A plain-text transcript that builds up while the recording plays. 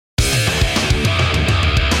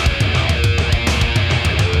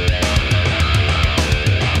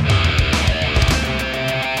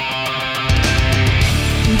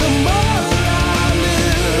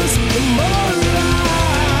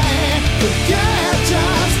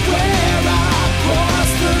just where I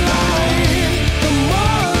cross the line. The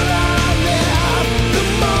more I live, the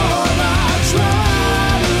more I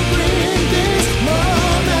try to bring these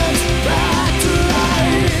moments back to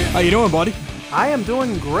life. How you doing, buddy? I am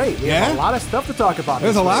doing great. We have a lot of stuff to talk about.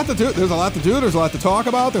 There's a lot to do. There's a lot to talk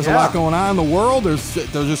about. There's a lot going on in the world. There's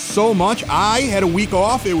just so much. I had a week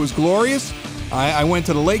off. It was glorious. I went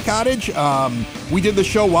to the lake cottage. We did the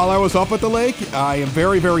show while I was up at the lake. I am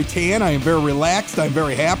very, very tan. I am very relaxed. I'm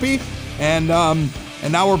very happy. And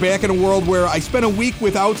now we're back in a world where I spent a week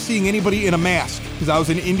without seeing anybody in a mask because I was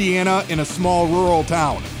in Indiana in a small rural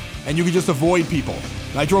town, and you could just avoid people.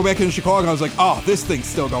 And I drove back into Chicago, and I was like, oh, this thing's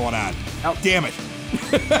still going on. Oh, damn it.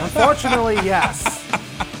 Unfortunately, yes.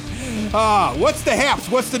 What's the haps?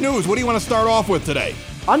 What's the news? What do you want to start off with today?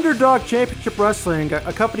 Underdog Championship Wrestling,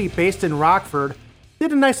 a company based in Rockford,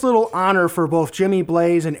 did a nice little honor for both Jimmy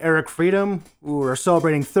Blaze and Eric Freedom, who are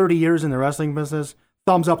celebrating 30 years in the wrestling business.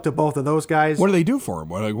 Thumbs up to both of those guys. What do they do for him?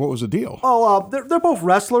 What was the deal? Oh, they're both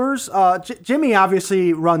wrestlers. Jimmy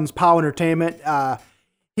obviously runs POW Entertainment.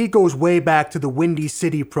 He goes way back to the Windy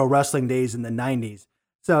City Pro Wrestling days in the 90s.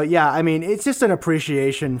 So, yeah, I mean, it's just an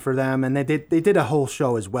appreciation for them, and they did a whole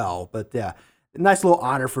show as well. But, yeah, nice little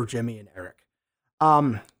honor for Jimmy and Eric.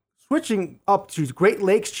 Switching up to Great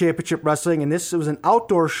Lakes Championship Wrestling, and this was an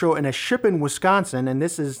outdoor show in Shippen, Wisconsin, and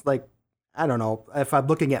this is like, I don't know, if I'm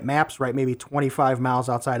looking at maps right, maybe 25 miles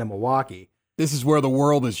outside of Milwaukee. This is where the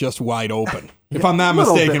world is just wide open. If I'm not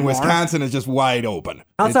mistaken, Wisconsin is just wide open.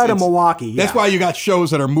 Outside of Milwaukee, yeah. That's why you got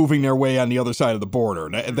shows that are moving their way on the other side of the border.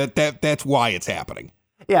 That's why it's happening.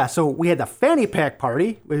 Yeah, so we had the Fanny Pack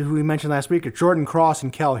Party, who we mentioned last week, Jordan Cross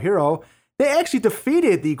and Cal Hero. They actually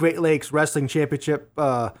defeated the Great Lakes Wrestling Championship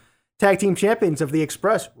tag team champions of the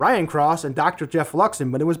Express, Ryan Cross and Dr. Jeff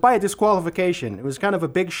Luxon, but it was by a disqualification. It was kind of a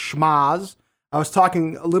big schmoz. I was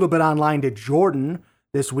talking a little bit online to Jordan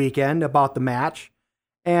this weekend about the match,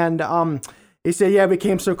 and he said, yeah, we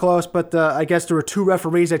came so close, but I guess there were two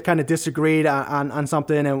referees that kind of disagreed on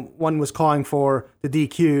something, and one was calling for the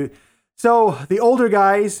DQ. So the older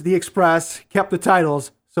guys, the Express, kept the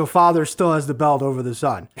titles, so father still has the belt over the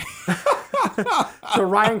son. So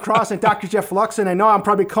Ryan Cross and Dr. Jeff Luxon, I know I'm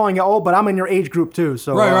probably calling you old, but I'm in your age group too.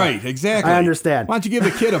 So Right, exactly. I understand. Why don't you give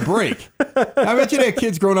the kid a break? I bet you that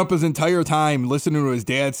kid's grown up his entire time listening to his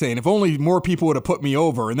dad saying, if only more people would have put me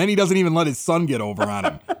over, and then he doesn't even let his son get over on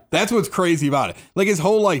him. That's what's crazy about it. Like his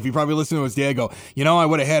whole life, he probably listened to his dad go, I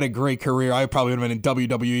would have had a great career. I probably would have been in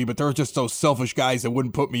WWE, but there were just those selfish guys that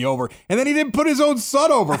wouldn't put me over. And then he didn't put his own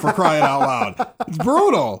son over, for crying out loud. It's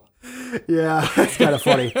brutal. Yeah, it's kind of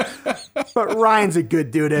funny. But Ryan's a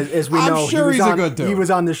good dude, as we know. I'm sure he's a good dude. He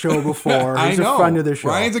was on the show before. He's a friend of the show.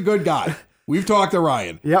 Ryan's a good guy. We've talked to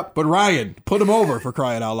Ryan. Yep. But Ryan, put him over, for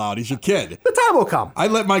crying out loud. He's your kid. The time will come. I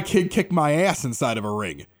let my kid kick my ass inside of a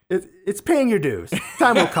ring. It's paying your dues.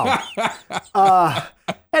 Time will come.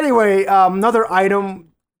 Anyway, another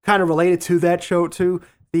item kind of related to that show, too.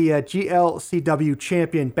 The GLCW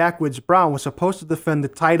champion, Backwoods Brown, was supposed to defend the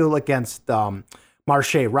title against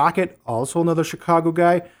Marshe Rocket, also another Chicago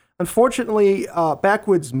guy. Unfortunately,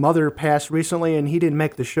 Backwoods' mother passed recently, and he didn't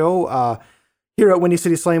make the show. Here at Windy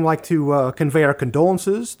City Slam, like to convey our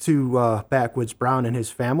condolences to Backwoods Brown and his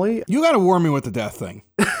family. You got to warn me with the death thing.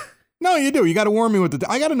 No, you do. You got to warn me with the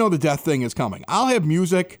I got to know the death thing is coming. I'll have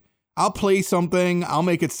music. I'll play something. I'll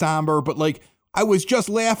make it somber. But, I was just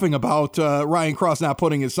laughing about Ryan Cross not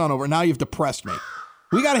putting his son over. Now you've depressed me.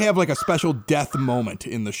 We got to have, a special death moment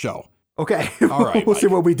in the show. Okay. All right. We'll see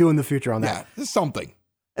what we do in the future on that. Yeah, this is something.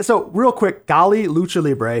 So, real quick, Gali Lucha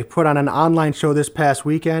Libre put on an online show this past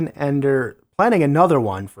weekend, and they're planning another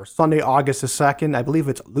one for Sunday, August the 2nd. I believe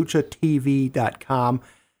it's luchatv.com.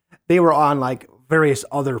 They were on, various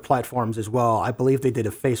other platforms as well. I believe they did a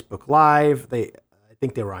Facebook Live. I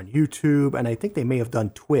think they were on YouTube, and I think they may have done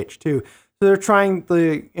Twitch, too. So they're trying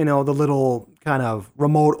the little kind of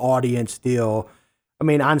remote audience deal. I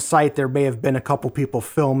mean, on site, there may have been a couple people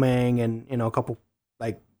filming and, a couple,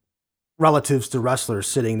 relatives to wrestlers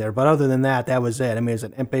sitting there. But other than that, that was it. I mean, it's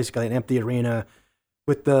basically an empty arena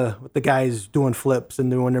with the guys doing flips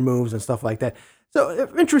and doing their moves and stuff like that. So,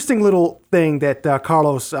 interesting little thing that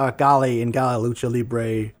Carlos Gali and Gali Lucha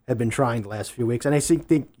Libre have been trying the last few weeks. And I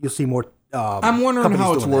think you'll see more. I'm wondering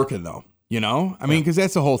how it's working, though. I mean, because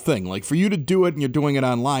that's the whole thing. For you to do it and you're doing it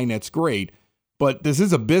online, that's great. But this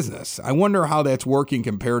is a business. I wonder how that's working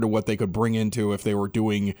compared to what they could bring into if they were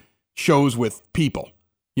doing shows with people,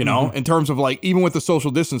 in terms of even with the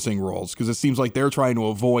social distancing rules, because it seems like they're trying to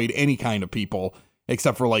avoid any kind of people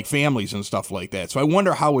except for like families and stuff like that. So I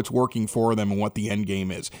wonder how it's working for them and what the end game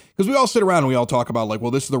is. Because we all sit around and we all talk about like,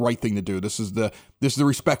 well, this is the right thing to do. This is the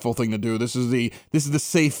respectful thing to do. This is the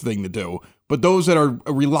safe thing to do. But those that are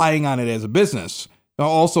relying on it as a business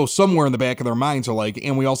also somewhere in the back of their minds are like,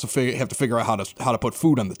 and we also have to figure out how to put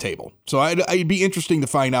food on the table. So it'd be interesting to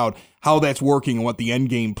find out how that's working and what the end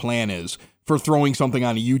game plan is for throwing something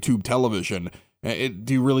on a YouTube television.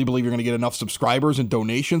 Do you really believe you're going to get enough subscribers and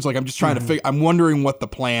donations? Like, I'm just trying to figure. I'm wondering what the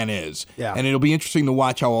plan is. Yeah. And it'll be interesting to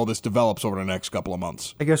watch how all this develops over the next couple of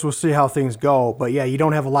months. I guess we'll see how things go. But yeah, you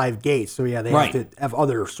don't have a live gate, so yeah, they Right. have to have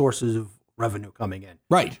other sources of revenue coming in.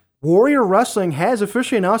 Right. Warrior Wrestling has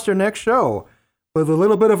officially announced their next show with a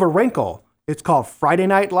little bit of a wrinkle. It's called Friday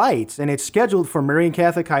Night Lights, and it's scheduled for Marian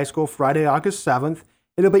Catholic High School Friday, August 7th.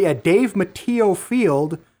 It'll be at Dave Matteo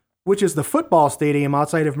Field, which is the football stadium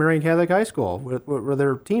outside of Marian Catholic High School, where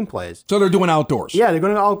their team plays. So they're doing outdoors. Yeah, they're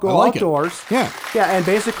going to go I like it. outdoors. Yeah. Yeah, and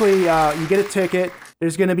basically you get a ticket.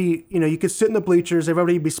 There's going to be, you could sit in the bleachers.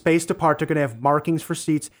 Everybody will be spaced apart. They're going to have markings for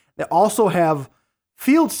seats. They also have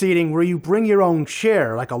field seating where you bring your own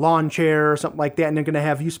chair, like a lawn chair or something like that, and they're going to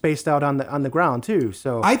have you spaced out on the ground too.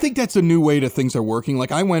 So I think that's a new way to things are working.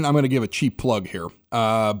 Like I'm going to give a cheap plug here.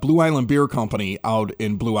 Blue Island Beer Company out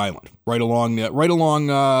in Blue Island, right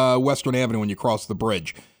along Western Avenue when you cross the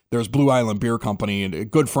bridge. There's Blue Island Beer Company and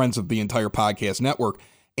good friends of the entire podcast network.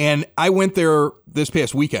 And I went there this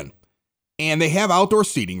past weekend, and they have outdoor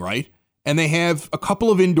seating, right? And they have a couple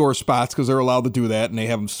of indoor spots because they're allowed to do that, and they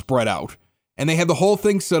have them spread out. And they have the whole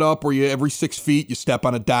thing set up where every 6 feet you step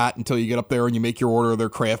on a dot until you get up there and you make your order of their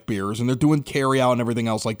craft beers, and they're doing carry out and everything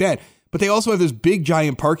else like that. But they also have this big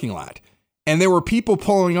giant parking lot. And there were people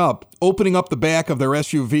pulling up, opening up the back of their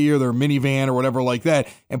SUV or their minivan or whatever like that,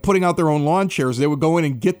 and putting out their own lawn chairs. They would go in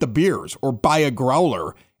and get the beers or buy a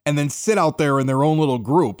growler and then sit out there in their own little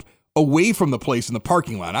group away from the place in the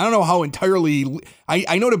parking lot. I don't know how entirely,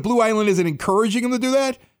 I know that Blue Island isn't encouraging them to do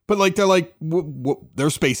that, but like they're like,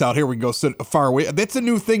 there's space out here. We can go sit far away. That's a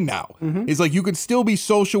new thing now. It's like you can still be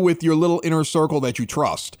social with your little inner circle that you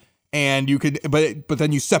trust, and you could, but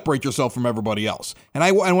then you separate yourself from everybody else.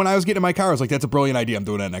 And when I was getting in my car, I was like, that's a brilliant idea. I'm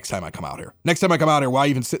doing that next time I come out here. Next time I come out here, why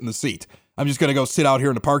even sit in the seat? I'm just gonna go sit out here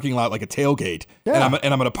in the parking lot like a tailgate, and I'm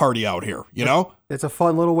gonna party out here. You know, it's a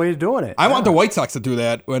fun little way of doing it. I want the White Sox to do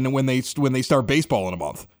that when they start baseball in a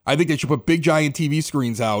month. I think they should put big giant TV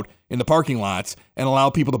screens out in the parking lots and allow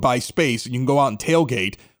people to buy space. You can go out and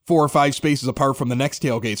tailgate 4 or 5 spaces apart from the next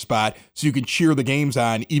tailgate spot, so you can cheer the games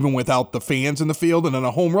on even without the fans in the field. And on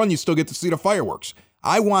a home run, you still get to see the fireworks.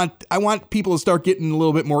 I want people to start getting a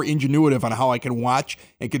little bit more ingenuitive on how I can watch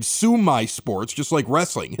and consume my sports, just like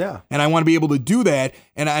wrestling. Yeah. And I want to be able to do that,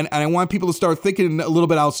 and I want people to start thinking a little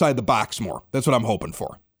bit outside the box more. That's what I'm hoping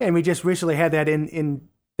for. And we just recently had that in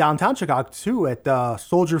downtown Chicago too at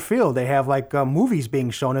Soldier Field. They have like movies being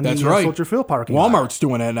shown in the Soldier Field parking lot. Walmart's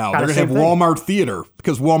doing that now. Kinda They're going to have same thing. Walmart Theater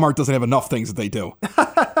because Walmart doesn't have enough things that they do.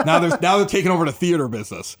 now they're taking over the theater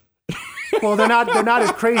business. Well, they're not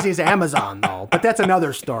as crazy as Amazon though, but that's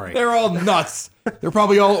another story. They're all nuts. They're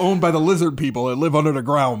probably all owned by the lizard people that live under the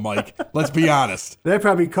ground, Mike. Let's be honest. They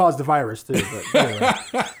probably caused the virus too. But anyway.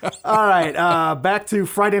 All right, back to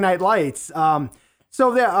Friday Night Lights.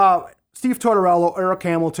 So there, Steve Tortorello, Eric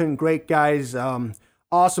Hamilton, great guys,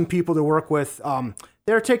 awesome people to work with.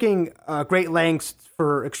 They're taking great lengths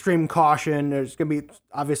for extreme caution. There's going to be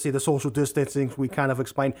obviously the social distancing we kind of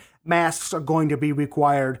explained. Masks are going to be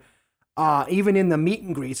required, even in the meet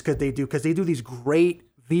and greets because they do these great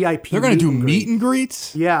VIP. They're going to do meet and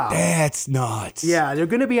greets? Yeah. That's nuts. Yeah, they're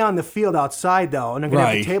going to be on the field outside, though, and they're going to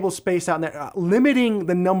have Right. the table space out there, limiting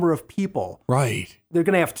the number of people. Right. They're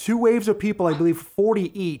going to have 2 waves of people, I believe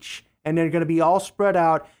 40 each, and they're going to be all spread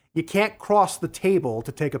out. You can't cross the table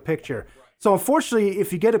to take a picture. So, unfortunately,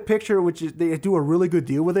 if you get a picture, which is they do a really good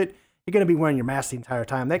deal with it, you're going to be wearing your mask the entire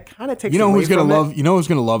time. That kind of takes You know away who's going from to it. love? You know who's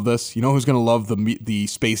going to love this? You know who's going to love the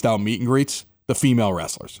spaced out meet and greets? The female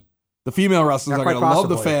wrestlers. The female wrestlers Yeah, are going to quite love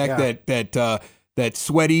the possibly, fact that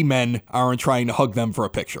sweaty men aren't trying to hug them for a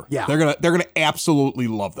picture. Yeah. They're gonna absolutely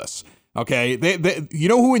love this. Okay, they you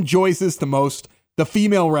know who enjoys this the most? The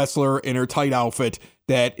female wrestler in her tight outfit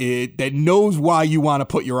that knows why you want to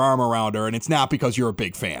put your arm around her, and it's not because you're a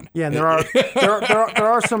big fan. Yeah, and there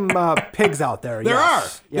are some pigs out there. There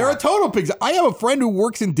yes. are. There are total pigs. I have a friend who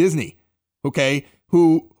works in Disney, okay,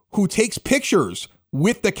 who takes pictures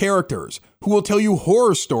with the characters, who will tell you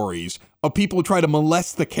horror stories of people who try to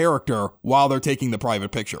molest the character while they're taking the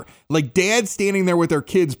private picture. Like dads standing there with their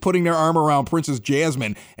kids putting their arm around Princess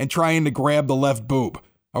Jasmine and trying to grab the left boob.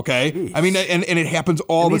 Okay. Jeez. I mean, and it happens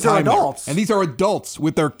all And the these are time. there. adults. And these are adults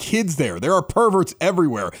with their kids there. There are perverts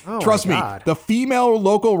everywhere. Oh, Trust my me, God. the female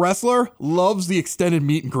local wrestler loves the extended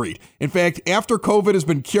meet and greet. In fact, after COVID has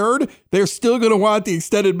been cured, they're still going to want the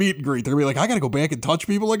extended meet and greet. They're going to be like, I got to go back and touch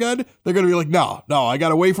people again. They're going to be like, no, I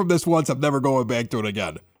got away from this once. I'm never going back to it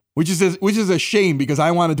again. Which is a shame because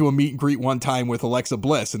I wanted to do a meet and greet one time with Alexa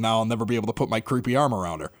Bliss, and now I'll never be able to put my creepy arm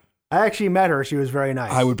around her. I actually met her. She was very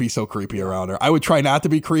nice. I would be so creepy around her. I would try not to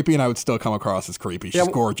be creepy, and I would still come across as creepy. She's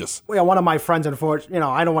gorgeous. Yeah, one of my friends, unfortunately,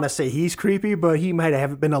 I don't want to say he's creepy, but he might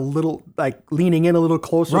have been a little, leaning in a little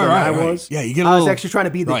closer than I was. Yeah, you get a I little, was actually trying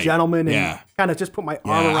to be the gentleman and kind of just put my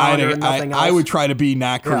arm around her and nothing else. I would try to be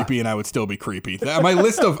not creepy, and I would still be creepy. On my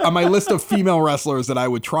list of female wrestlers that I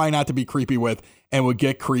would try not to be creepy with and would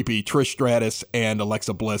get creepy, Trish Stratus and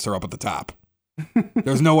Alexa Bliss are up at the top.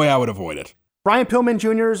 There's no way I would avoid it. Brian Pillman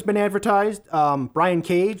Jr. has been advertised. Brian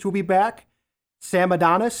Cage will be back. Sam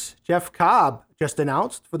Adonis, Jeff Cobb just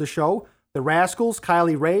announced for the show. The Rascals,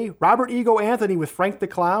 Kylie Ray, Robert Ego Anthony with Frank the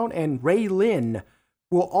Clown, and Ray Lynn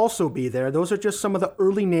will also be there. Those are just some of the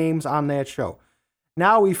early names on that show.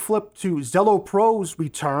 Now we flip to Zello Pro's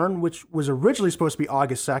return, which was originally supposed to be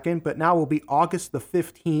August 2nd, but now will be August the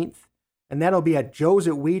 15th. And that'll be at Joe's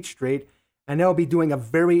at Weed Street. And they'll be doing a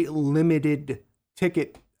very limited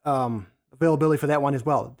ticket availability for that one as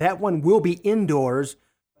well. That one will be indoors.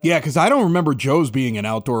 Yeah, because I don't remember Joe's being an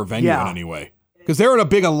outdoor venue in any way. Because they're in a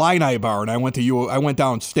big Illini bar, and I went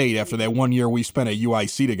downstate after that 1 year we spent at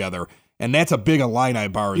UIC together, and that's a big Illini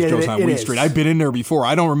bar. Joe's on Weed Street. I've been in there before.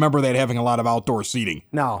 I don't remember that having a lot of outdoor seating.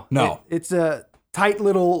 No. It's a tight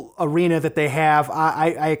little arena that they have.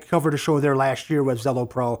 I covered a show there last year with Zello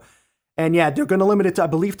Pro, and yeah, they're going to limit it to, I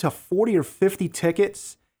believe, to 40 or 50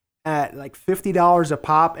 tickets at like $50 a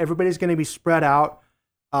pop. Everybody's going to be spread out.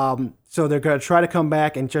 So they're going to try to come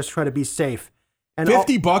back and just try to be safe. And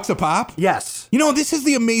 $50 a pop? Yes. This is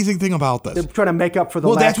the amazing thing about this. They're trying to make up for the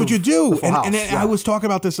Well, that's what you do. And yeah. I was talking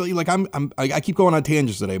about this, like I keep going on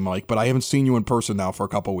tangents today, Mike, but I haven't seen you in person now for a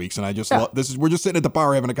couple of weeks, and I just we're just sitting at the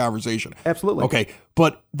bar having a conversation. Absolutely. Okay,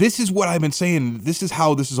 but this is what I've been saying. This is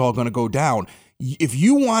how this is all going to go down. If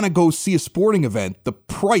you want to go see a sporting event, the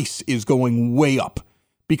price is going way up.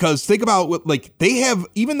 Because think about what, they have,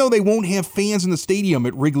 even though they won't have fans in the stadium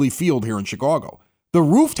at Wrigley Field here in Chicago, the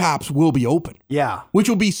rooftops will be open. Yeah. Which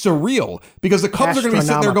will be surreal because the Cubs are going to be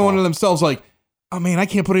sitting there going to themselves like, oh man, I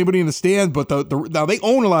can't put anybody in the stand, but now they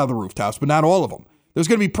own a lot of the rooftops, but not all of them. There's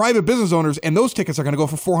going to be private business owners, and those tickets are going to go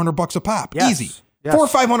for $400 a pop. Yes. Easy. Yes. $400 or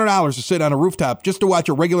 $500 to sit on a rooftop just to watch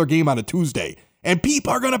a regular game on a Tuesday. And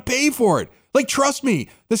people are going to pay for it. Like, trust me,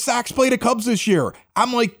 the Sox played the Cubs this year.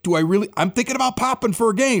 I'm like, I'm thinking about popping for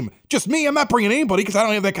a game. Just me, I'm not bringing anybody because I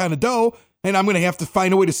don't have that kind of dough. And I'm going to have to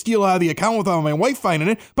find a way to steal out of the account without my wife finding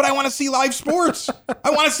it. But I want to see live sports. So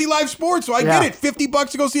I get it. $50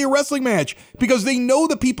 to go see a wrestling match because they know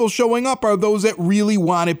the people showing up are those that really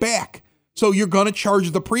want it back. So you're going to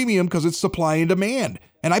charge the premium because it's supply and demand.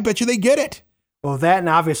 And I bet you they get it. Well, that, and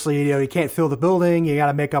obviously, you can't fill the building. You got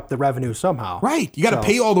to make up the revenue somehow. Right. You got to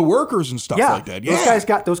pay all the workers and stuff like that.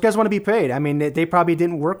 Yeah. Those guys want to be paid. I mean, they probably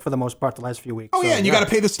didn't work for the most part the last few weeks. Oh, yeah, and you got to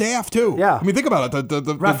pay the staff, too. Yeah. I mean, think about it.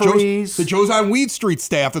 The referees. The Joe's on Weed Street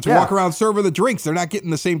staff that's walk around serving the drinks. They're not getting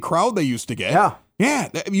the same crowd they used to get. Yeah. Yeah.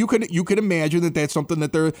 You could imagine that's something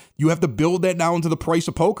that you have to build that now into the price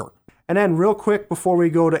of poker. And then real quick, before we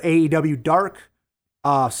go to AEW Dark,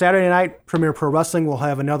 Saturday night, Premier Pro Wrestling will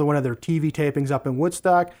have another one of their TV tapings up in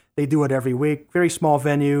Woodstock. They do it every week. Very small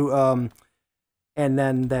venue. And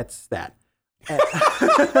then that's that.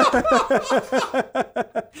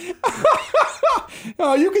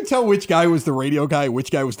 Oh, you can tell which guy was the radio guy,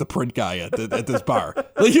 which guy was the print guy at this bar.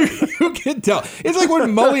 Like you can tell. It's like when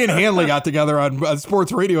Mully and Hanley got together on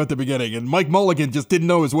sports radio at the beginning, and Mike Mulligan just didn't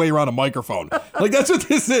know his way around a microphone. Like that's what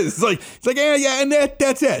this is. It's like yeah, and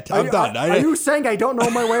that's it. I'm done. Are you saying I don't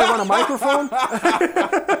know my way around a microphone?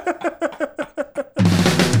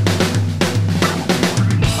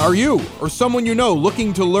 Are you or someone you know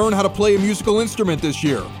looking to learn how to play a musical instrument this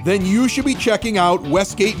year? Then you should be checking out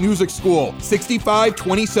Westgate Music School,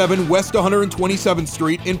 6527 West 127th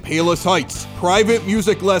Street in Palos Heights. Private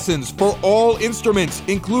music lessons for all instruments,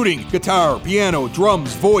 including guitar, piano,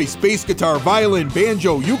 drums, voice, bass guitar, violin,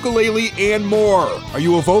 banjo, ukulele, and more. Are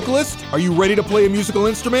you a vocalist? Are you ready to play a musical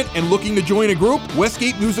instrument and looking to join a group?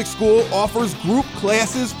 Westgate Music School offers group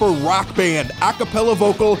classes for rock band, a cappella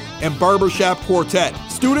vocal, and barbershop quartet.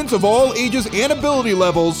 Students of all ages and ability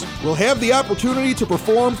levels will have the opportunity to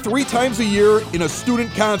perform 3 times a year in a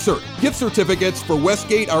student concert. Gift certificates for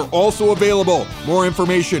Westgate are also available. More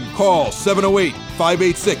information, call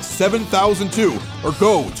 708-586-7002 or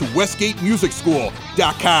go to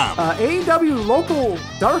westgatemusicschool.com. AEW local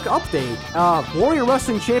dark update. Warrior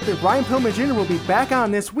Wrestling champion Brian Pillman Jr. will be back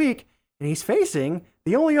on this week, and he's facing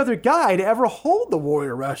the only other guy to ever hold the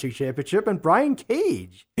Warrior Wrestling Championship, and Brian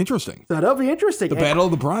Cage. Interesting. So that'll be interesting. The Battle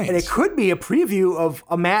of the Bryans. And it could be a preview of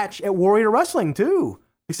a match at Warrior Wrestling, too.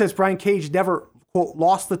 He says Brian Cage never, quote,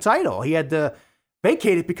 lost the title. He had to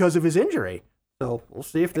vacate it because of his injury. So we'll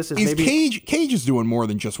see if this is maybe... Cage is doing more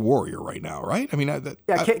than just Warrior right now, right? I mean...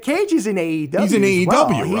 Cage is in AEW. He's in AEW,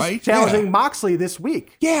 well. right? He's challenging Moxley this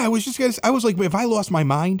week. Yeah, I was like, if I lost my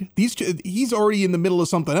mind, he's already in the middle of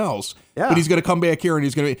something else. Yeah. But he's going to come back here and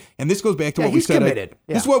he's going to... And this goes back to what we said. Committed.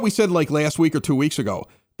 This is what we said like last week or 2 weeks ago,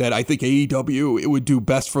 that I think AEW, it would do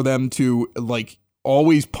best for them to like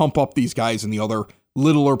always pump up these guys in the other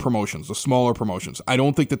littler promotions, the smaller promotions. I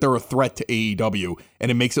don't think that they're a threat to AEW, and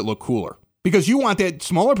it makes it look cooler. Because you want that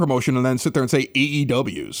smaller promotion and then sit there and say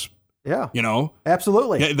AEWs. Yeah. You know?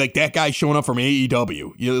 Absolutely. Yeah, like that guy showing up from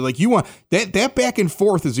AEW. You want that back and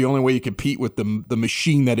forth is the only way you compete with the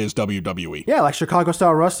machine that is WWE. Yeah, like Chicago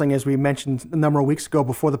Style Wrestling, as we mentioned a number of weeks ago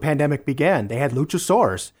before the pandemic began. They had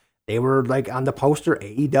Luchasaurus. They were like on the poster,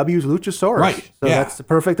 AEW's Luchasaurus. Right. So that's the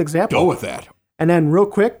perfect example. Go with that. And then real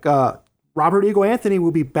quick, Robert Eagle Anthony will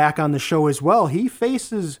be back on the show as well. He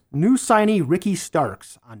faces new signee Ricky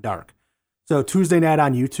Starks on Dark. So Tuesday night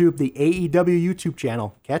on YouTube, the AEW YouTube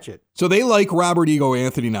channel. Catch it. So they like Robert Ego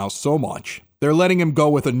Anthony now so much, they're letting him go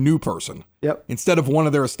with a new person. Yep. Instead of one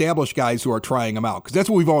of their established guys who are trying him out. Because that's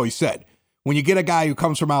what we've always said. When you get a guy who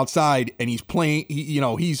comes from outside and he's playing,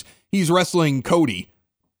 he's wrestling Cody,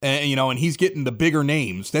 and he's getting the bigger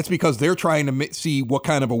names, that's because they're trying to see what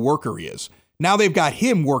kind of a worker he is. Now they've got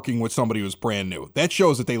him working with somebody who's brand new. That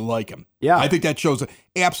shows that they like him. Yeah. I think that shows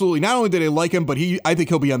absolutely, not only do they like him, but I think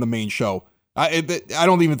he'll be on the main show. I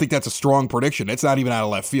don't even think that's a strong prediction. It's not even out of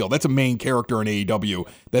left field. That's a main character in AEW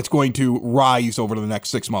that's going to rise over the next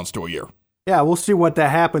 6 months to a year. Yeah, we'll see what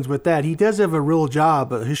that happens with that. He does have a real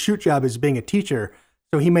job. His shoot job is being a teacher,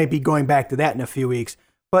 so he may be going back to that in a few weeks.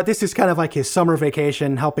 But this is kind of like his summer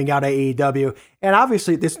vacation, helping out at AEW. And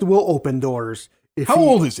obviously, this will open doors. How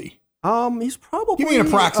old is he? He's probably give me an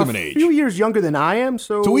approximate age. A few years younger than I am.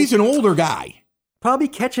 So he's an older guy. Probably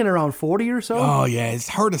catching around 40 or so. Oh, yeah. It's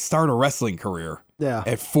hard to start a wrestling career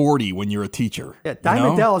at 40 when you're a teacher. Yeah,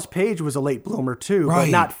 Diamond Dallas Page was a late bloomer, too, but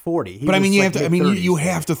not 40. You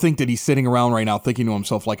have to think that he's sitting around right now thinking to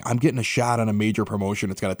himself, like, I'm getting a shot on a major promotion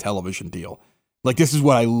that's got a television deal. Like, this is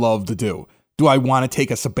what I love to do. Do I want to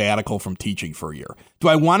take a sabbatical from teaching for a year? Do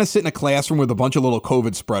I want to sit in a classroom with a bunch of little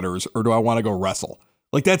COVID spreaders, or do I want to go wrestle?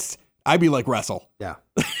 Like, I'd be like, wrestle. Yeah.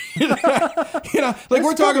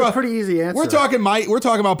 We're talking about pretty easy answer. We're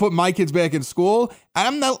talking about putting my kids back in school.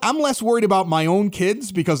 I'm less worried about my own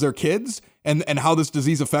kids because they're kids and how this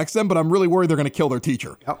disease affects them, but I'm really worried they're going to kill their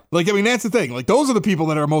teacher. Yep. That's the thing. Like, those are the people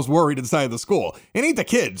that are most worried inside of the school. It ain't the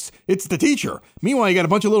kids, it's the teacher. Meanwhile, you got a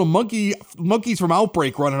bunch of little monkeys from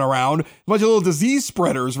Outbreak running around, a bunch of little disease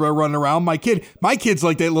spreaders running around. My kid's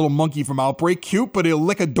like that little monkey from Outbreak, cute, but he'll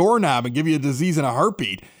lick a doorknob and give you a disease in a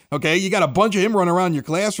heartbeat. Okay, you got a bunch of him running around your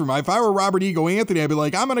classroom. If I were Robert Ego Anthony, I'd be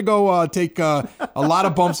like, I'm going to go take a lot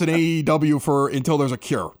of bumps in AEW until there's a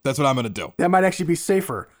cure. That's what I'm going to do. That might actually be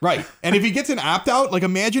safer. Right. And if he gets an opt-out, like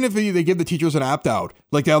imagine if they give the teachers an opt-out,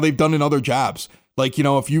 like how they've done in other jobs. Like,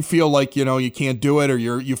 if you feel like, you can't do it or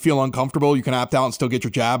you feel uncomfortable, you can opt out and still get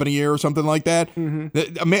your job in a year or something like that.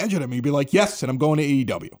 Mm-hmm. Imagine him. He'd be like, yes, and I'm going to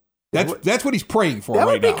AEW. That's what he's praying for right now.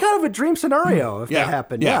 That would be kind of a dream scenario if that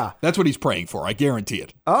happened. Yeah. That's what he's praying for. I guarantee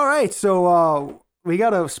it. All right. So we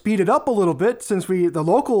got to speed it up a little bit since the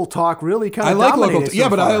local talk really kind of dominated.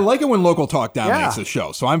 But I like it when local talk dominates the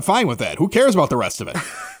show. So I'm fine with that. Who cares about the rest of it?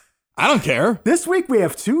 I don't care. This week we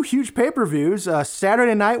have 2 huge pay-per-views.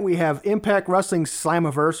 Saturday night we have Impact Wrestling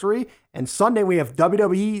Slammiversary, and Sunday we have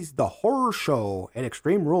WWE's The Horror Show at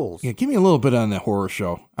Extreme Rules. Yeah, give me a little bit on the Horror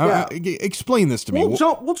Show. Explain this to me.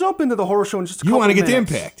 We'll jump into the Horror Show in just a couple minutes. You want to to get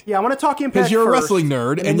to Impact? Yeah, I want to talk Impact because you're first, a wrestling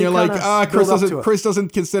nerd, and you're like, Chris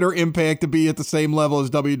doesn't consider Impact to be at the same level as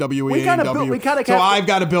WWE and AEW. So I've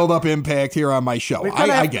got to build up Impact here on my show.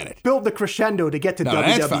 I get it. Build the crescendo to get to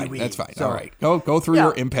WWE. That's fine. So, all right, go through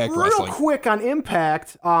your Impact wrestling. Real quick on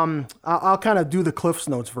Impact, I'll kind of do the Cliff's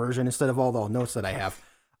Notes version instead of all the notes that I have.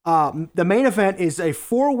 The main event is a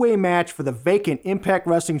 4-way match for the vacant Impact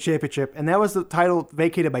Wrestling Championship, and that was the title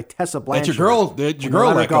vacated by Tessa Blanchard. That's your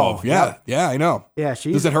girl let go. Yeah, I know. Yeah,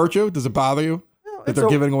 does it hurt you? Does it bother you? that they're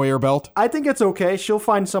giving away her belt? I think it's okay. She'll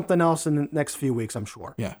find something else in the next few weeks, I'm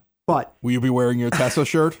sure. Yeah. But will you be wearing your Tessa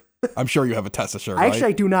shirt? I'm sure you have a Tessa shirt, actually, right?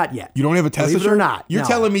 I do not yet. You don't have a Tessa Believe it shirt? or not, You're no.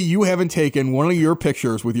 telling me you haven't taken one of your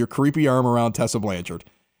pictures with your creepy arm around Tessa Blanchard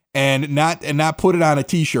and not put it on a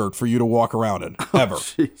T-shirt for you to walk around in, ever.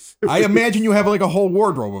 Jeez. I imagine you have like a whole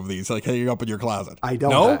wardrobe of these like hanging up in your closet. I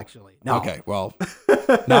don't No? actually. No. Okay, well,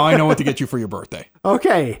 now I know what to get you for your birthday.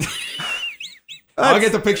 Okay. I'll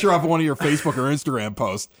get the picture off of one of your Facebook or Instagram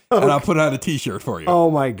posts, and I'll put it on a T-shirt for you.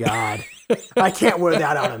 Oh my God. I can't wear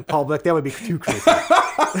that out in public. That would be too creepy.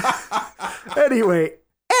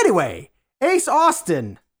 Anyway, Ace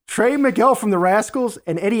Austin, Trey Miguel from the Rascals,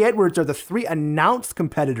 and Eddie Edwards are the 3 announced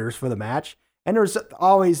competitors for the match. And there's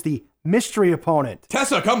always the mystery opponent.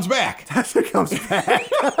 Tessa comes back. Tessa comes back.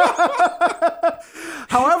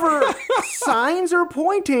 However, signs are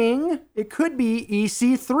pointing it could be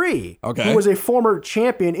EC3, Okay. who was a former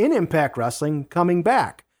champion in Impact Wrestling, coming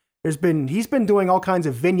back. He's been doing all kinds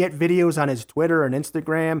of vignette videos on his Twitter and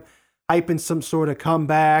Instagram, hyping some sort of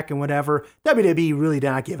comeback and whatever. WWE really did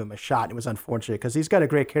not give him a shot. It was unfortunate because he's got a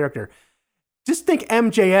great character. Just think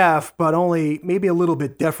MJF, but only maybe a little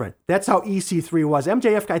bit different. That's how EC3 was.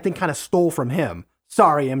 MJF, I think, kind of stole from him.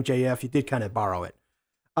 Sorry, MJF, you did kind of borrow it.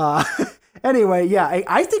 Anyway, yeah,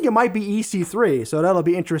 I think it might be EC3, so that'll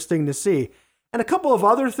be interesting to see. And a couple of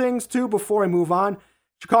other things, too, before I move on.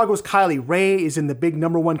 Chicago's Kylie Ray is in the big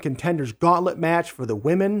 #1 contenders gauntlet match for the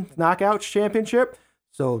Women's Knockouts Championship.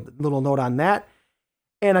 So, little note on that.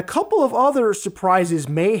 And a couple of other surprises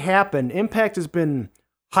may happen. Impact has been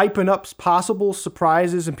hyping up possible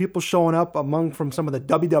surprises and people showing up from some of the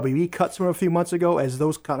WWE cuts from a few months ago as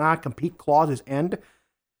those non-compete clauses end.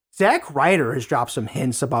 Zack Ryder has dropped some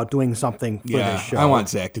hints about doing something for this show. I want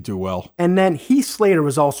Zach to do well. And then Heath Slater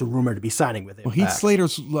was also rumored to be signing with him. Well, Heath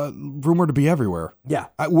Slater's rumored to be everywhere. Yeah.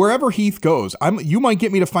 Wherever Heath goes, you might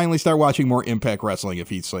get me to finally start watching more Impact Wrestling if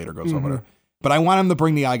Heath Slater goes over there. But I want him to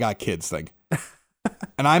bring the I Got Kids thing.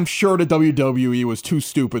 And I'm sure the WWE was too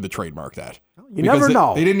stupid to trademark that. You never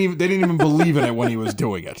know. They didn't even believe in it when he was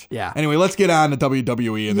doing it. Yeah. Anyway, let's get on to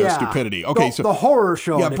WWE and their stupidity. Okay, the horror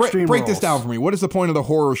show. Yeah, at Extreme break this Rules. down for me. What is the point of the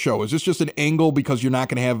horror show? Is this just an angle because you're not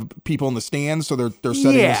going to have people in the stands, so they're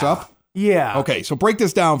setting this up? Yeah. Okay, so break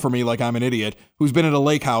this down for me like I'm an idiot who's been at a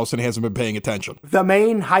lake house and hasn't been paying attention. The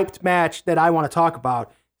main hyped match that I want to talk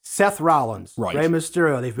about, Seth Rollins, Right. Rey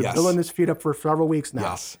Mysterio. They've been building this feud up for several weeks now.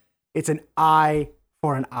 Yes. It's an eye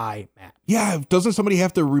for an eye match. Yeah, doesn't somebody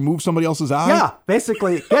have to remove somebody else's eye? Yeah,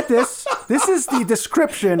 basically, get this. This is the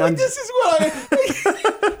description. This is what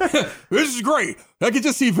I... This is great. I can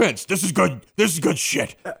just see Vince. This is good. This is good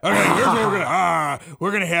shit. Okay, here's what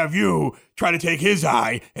we're gonna have you try to take his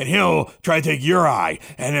eye, and he'll try to take your eye,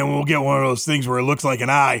 and then we'll get one of those things where it looks like an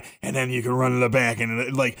eye, and then you can run to the back,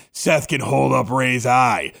 and like Seth can hold up Ray's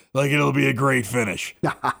eye. Like it'll be a great finish.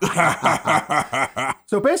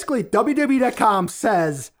 So basically, WWE.com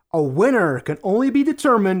says a winner can only be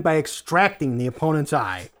determined by extracting the opponent's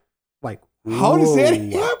eye. Like, How does that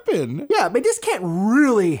whoa. happen? Yeah, but this can't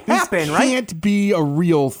really happen, This right? can't be a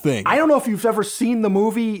real thing. I don't know if you've ever seen the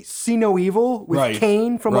movie See No Evil with Right.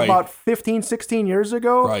 Kane from Right. about 15, 16 years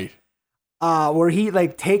ago. Right. Where he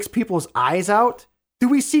like takes people's eyes out. Do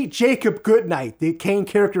we see Jacob Goodnight, the Kane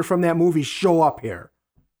character from that movie, show up here?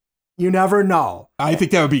 You never know. I think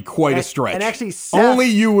that would be quite a stretch. And actually, Seth, only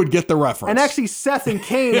you would get the reference. And actually, Seth and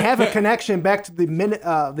Kane have a connection back to the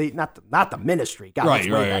not the ministry. God, that's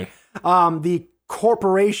way back. The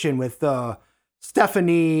corporation with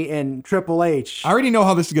Stephanie and Triple H. I already know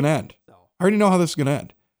how this is going to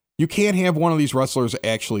end. You can't have one of these wrestlers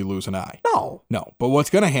actually lose an eye. No. But what's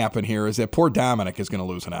going to happen here is that poor Dominic is going to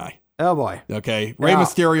lose an eye. Oh boy. Okay. Rey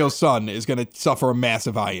Mysterio's son is going to suffer a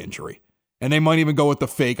massive eye injury. And they might even go with the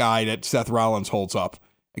fake eye that Seth Rollins holds up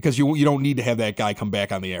because you don't need to have that guy come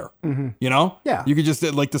back on the air. Mm-hmm. You know? Yeah. You could just,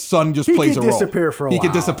 like, the son just He plays could a role. disappear for a He while.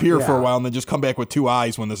 could disappear for a Yeah. while and then just come back with two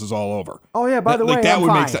eyes when this is all over. Oh yeah. By the way, that I'm would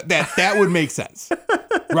fine. make sense. That would make sense.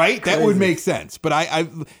 Right? That would make sense. But I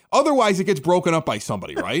otherwise it gets broken up by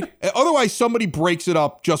somebody, right? Otherwise somebody breaks it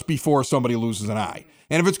up just before somebody loses an eye.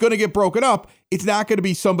 And if it's going to get broken up, it's not going to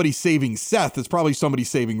be somebody saving Seth. It's probably somebody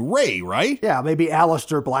saving Ray, right? Yeah, maybe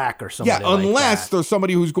Aleister Black or somebody. Yeah, unless that. there's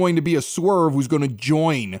somebody who's going to be a swerve who's going to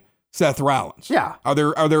join Seth Rollins. Yeah. Are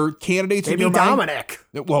there candidates maybe in your mind? Dominic.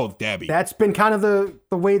 Well, Dabby. That's been kind of the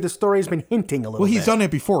way the story's been hinting a little bit. Well, he's done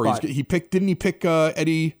that before. But- Didn't he pick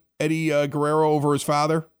Eddie Guerrero over his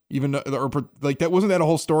father? Even or like that wasn't that a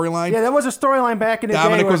whole storyline? Yeah, that was a storyline back in the day.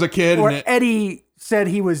 Dominic was a kid where and Eddie said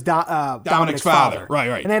he was Dominic's father. Right.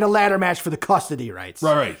 And they had a ladder match for the custody rights.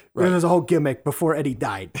 Right. There was a whole gimmick before Eddie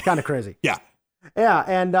died. Kind of crazy. Yeah. Yeah,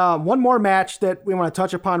 and one more match that we want to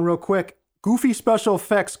touch upon real quick. Goofy special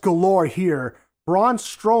effects galore here. Braun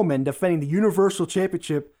Strowman defending the Universal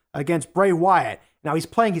Championship against Bray Wyatt. Now he's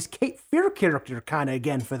playing his Cape Fear character kind of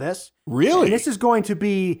again for this. Really? And this is going to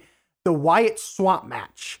be the Wyatt Swamp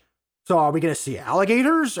match. So are we going to see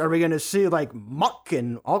alligators? Are we going to see like muck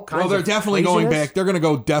and all kinds of Well, they're definitely going craziness? back. They're going to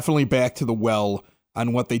go definitely back to the well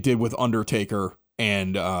on what they did with Undertaker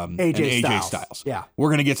and AJ Styles. Yeah. We're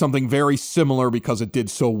going to get something very similar because it did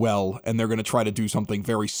so well, and they're going to try to do something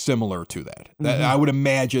very similar to that. I would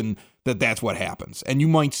imagine that that's what happens. And you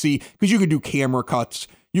might see, because you could do camera cuts,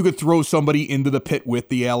 you could throw somebody into the pit with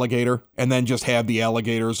the alligator and then just have the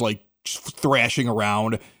alligators like thrashing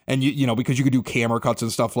around, and you know, because you could do camera cuts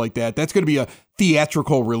and stuff like that. That's going to be a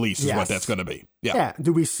theatrical release is what that's going to be. Yeah.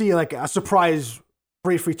 Do we see like a surprise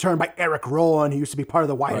brief return by Eric Rowan, who used to be part of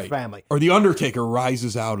the Wyatt family? Or the Undertaker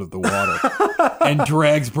rises out of the water and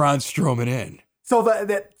drags Braun Strowman in. So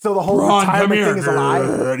the whole Braun, come retirement here. thing is a lie?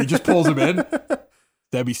 And he just pulls him in.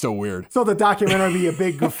 That'd be so weird. So the documentary would be a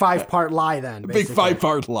big 5-part lie then, Big basically.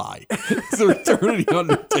 5-part lie. It's the return of the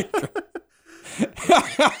Undertaker.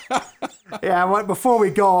 Yeah, before we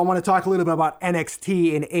go, I want to talk a little bit about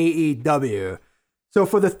NXT and AEW. So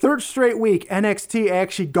for the third straight week, NXT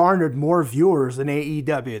actually garnered more viewers than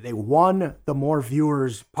AEW. They won the more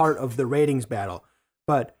viewers part of the ratings battle.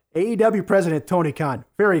 But AEW president Tony Khan,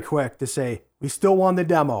 very quick to say, we still won the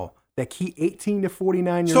demo. That key 18 to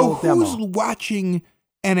 49-year-old So demo. who's watching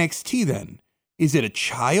NXT then? Is it a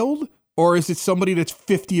child? Or is it somebody that's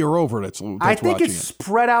 50 or over that's I think watching it's it?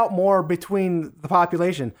 spread out more between the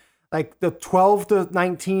population. Like the 12 to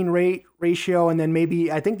 19 ratio, and then maybe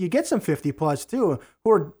I think you get some 50 plus too,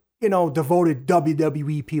 who are, devoted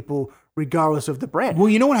WWE people regardless of the brand. Well,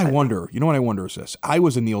 you know what I wonder? You know what I wonder is this. I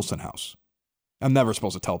was in Nielsen House. I'm never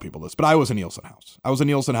supposed to tell people this, but I was in Nielsen House. I was in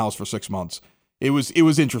Nielsen House for 6 months. It was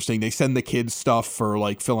interesting. They send the kids stuff for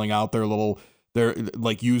like filling out they're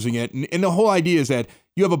like using it. And the whole idea is that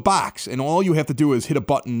you have a box and all you have to do is hit a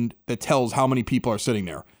button that tells how many people are sitting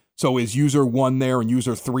there. So is user 1 there and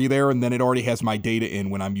user 3 there? And then it already has my data in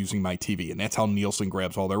when I'm using my TV. And that's how Nielsen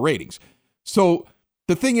grabs all their ratings. So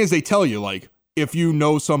the thing is, they tell you, like, if you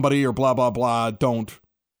know somebody or blah, blah, blah, don't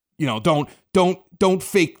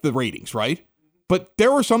fake the ratings, right? But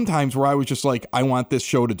there were some times where I was just like, I want this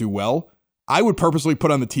show to do well. I would purposely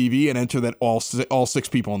put on the TV and enter that all 6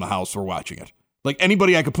 people in the house were watching it. Like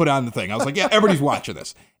anybody I could put on the thing. I was like, yeah, everybody's watching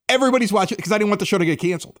this. Everybody's watching it because I didn't want the show to get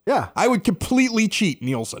canceled. Yeah. I would completely cheat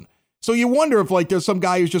Nielsen. So you wonder if like there's some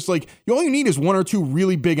guy who's just like, all you need is 1 or 2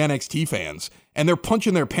 really big NXT fans and they're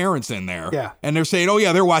punching their parents in there. Yeah. And they're saying, oh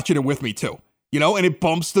yeah, they're watching it with me too. And it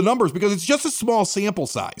bumps the numbers because it's just a small sample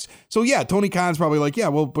size. So yeah, Tony Khan's probably like, yeah,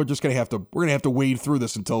 well, we're going to have to wade through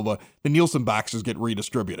this until the Nielsen boxes get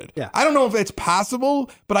redistributed. Yeah. I don't know if it's possible,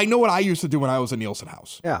 but I know what I used to do when I was in Nielsen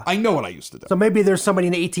House. Yeah. I know what I used to do. So maybe there's somebody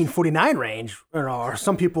in the 1849 range, or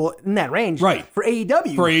some people in that range, Right. For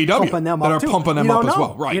AEW, pumping them up up too. pumping them You up don't as know.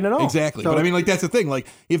 well. Right. You don't know. Exactly. So- But I mean, like, that's the thing. Like,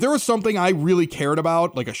 if there was something I really cared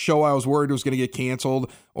about, like a show I was worried was going to get canceled,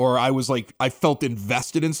 or I was like, I felt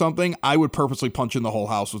invested in something, I would purposely punch in the whole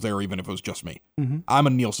house was there, even if it was just me. Mm-hmm. I'm a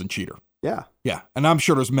Nielsen cheater. Yeah. Yeah. And I'm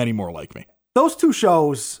sure there's many more like me. Those 2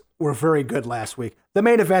 shows were very good last week. The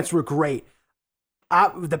main events were great.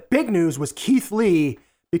 The big news was Keith Lee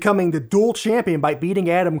becoming the dual champion by beating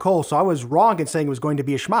Adam Cole. So I was wrong in saying it was going to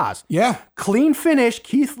be a schmaz. Yeah. Clean finish.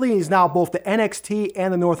 Keith Lee is now both the NXT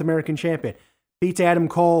and the North American champion. Beats Adam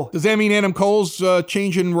Cole. Does that mean Adam Cole's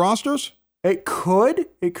changing rosters? It could.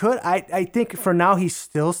 I think for now he's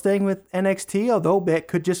still staying with NXT, although that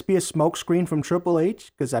could just be a smokescreen from Triple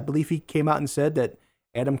H, because I believe he came out and said that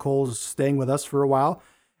Adam Cole's staying with us for a while.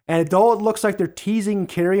 And though it looks like they're teasing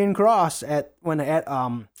Karrion Kross when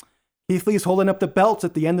Keith Lee's holding up the belts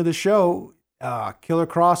at the end of the show, Killer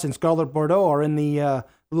Kross and Scarlett Bordeaux are in the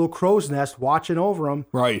little crow's nest watching over him.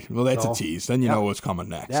 Right. Well, that's So, a tease. Then you know what's coming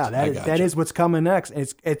next. Yeah, that is what's coming next.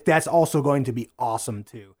 That's also going to be awesome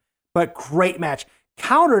too. But great match.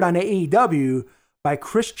 Countered on AEW by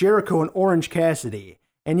Chris Jericho and Orange Cassidy.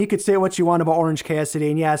 And you could say what you want about Orange Cassidy,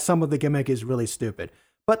 and yeah, some of the gimmick is really stupid.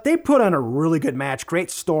 But they put on a really good match. Great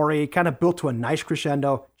story, kind of built to a nice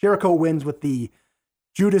crescendo. Jericho wins with the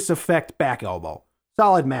Judas Effect back elbow.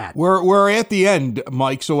 Solid match. We're at the end,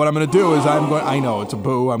 Mike. So what I'm going to do is I know it's a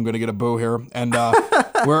boo. I'm going to get a boo here, and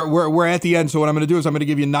we're at the end. So what I'm going to do is I'm going to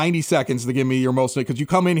give you 90 seconds to give me your most, because you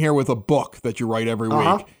come in here with a book that you write every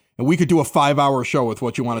week, and we could do a 5-hour show with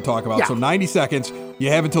what you want to talk about. Yeah. So 90 seconds. You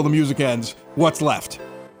have until the music ends. What's left?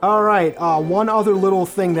 All right. One other little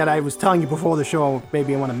thing that I was telling you before the show,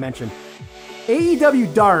 maybe I want to mention.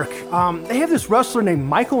 AEW Dark, they have this wrestler named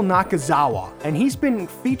Michael Nakazawa, and he's been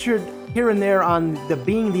featured here and there on the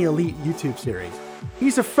Being the Elite YouTube series.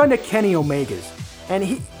 He's a friend of Kenny Omega's, and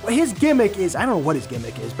his gimmick is, I don't know what his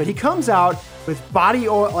gimmick is, but he comes out with body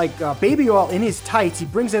oil, like baby oil in his tights. He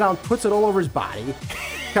brings it out, puts it all over his body,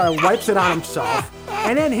 kind of wipes it on himself,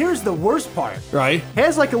 and then here's the worst part. Right.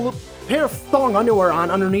 Has like a little pair of thong underwear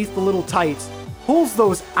on underneath the little tights, pulls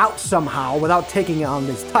those out somehow without taking on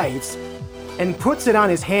his tights, and puts it on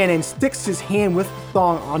his hand and sticks his hand with the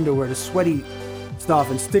thong underwear, the sweaty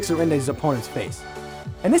stuff, and sticks it into his opponent's face.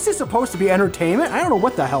 And this is supposed to be entertainment? I don't know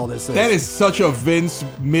what the hell this is. That is such a Vince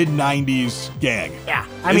mid-90s gag. Yeah.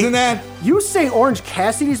 Isn't that? You say Orange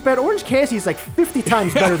Cassidy's better. Orange Cassidy's like 50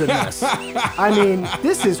 times better than this. I mean,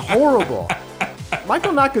 this is horrible.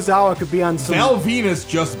 Michael Nakazawa could be on some... Val Venus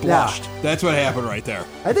just blushed. Yeah. That's what happened right there.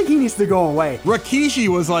 I think he needs to go away. Rikishi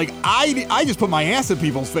was like, I just put my ass in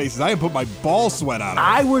people's faces. I didn't put my ball sweat on them.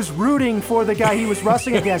 I was rooting for the guy he was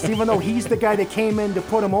wrestling against, even though he's the guy that came in to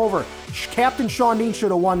put him over. Captain Shawn Dean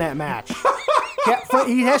should have won that match.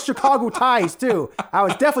 He has Chicago ties, too. I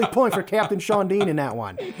was definitely pulling for Captain Shawn Dean in that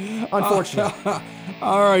one. Unfortunately.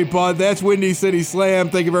 All right, bud. That's Windy City Slam.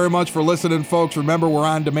 Thank you very much for listening, folks. Remember, we're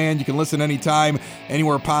on demand. You can listen anytime,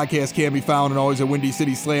 anywhere podcasts can be found, and always at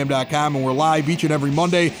WindyCitySlam.com. And we're live each and every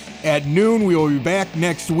Monday at noon. We will be back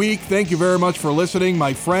next week. Thank you very much for listening,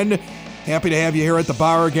 my friend. Happy to have you here at the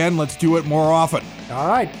bar again. Let's do it more often. All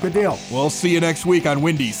right. Good deal. We'll see you next week on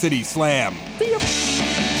Windy City Slam. See ya.